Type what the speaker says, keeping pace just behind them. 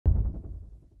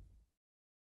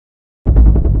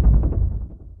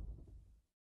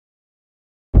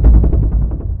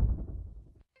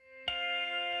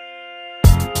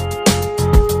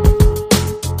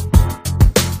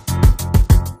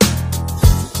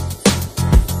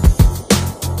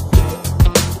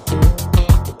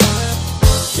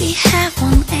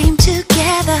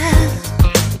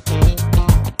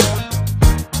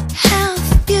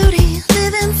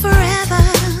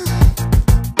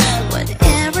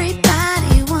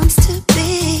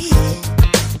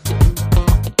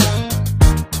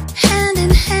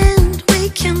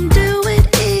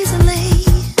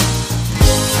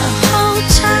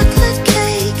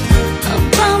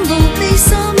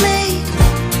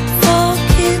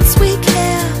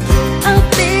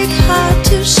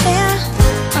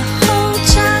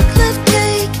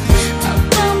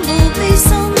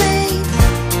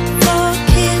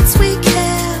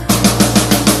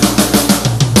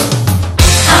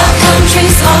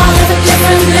all have a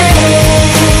different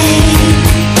name.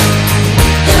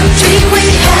 The dream we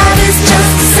have is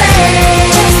just the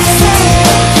same.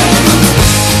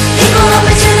 Equal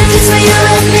opportunities for you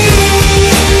and me.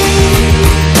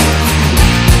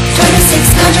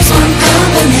 26 countries, one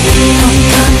company.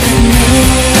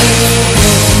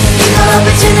 Equal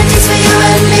opportunities for you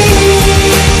and me.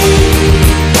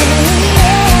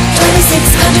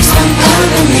 26 countries, one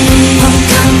company.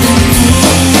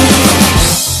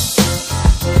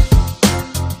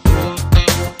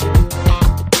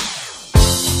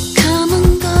 Come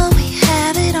and go, we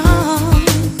have it all.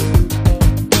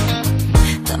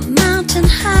 The mountain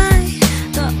high,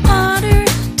 the water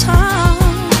tall.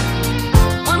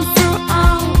 One for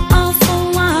all for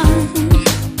one.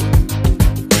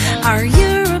 Our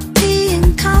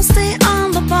European cows stay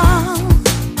on the ball.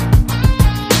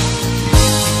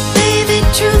 Baby,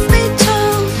 truth be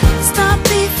told, stop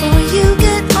before you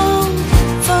get old.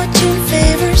 Fortune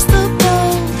favors the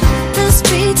bold. The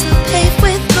streets are paved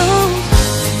with gold.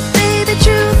 Baby,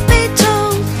 truth be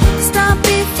told, stop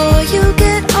before you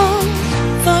get old.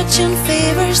 Fortune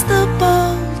favors the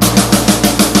bold.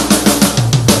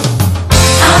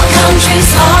 Our countries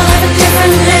all have a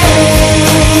different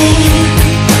name.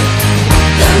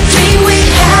 The dream we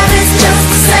have is just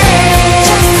the same.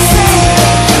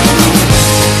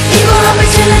 Equal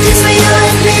opportunities for you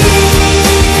and me.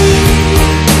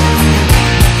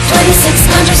 26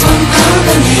 countries, one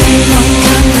company.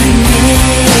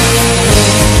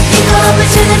 Equal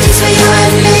opportunities for you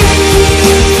and me.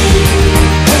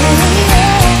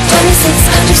 26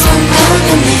 countries, one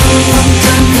company.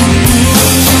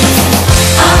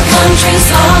 Our countries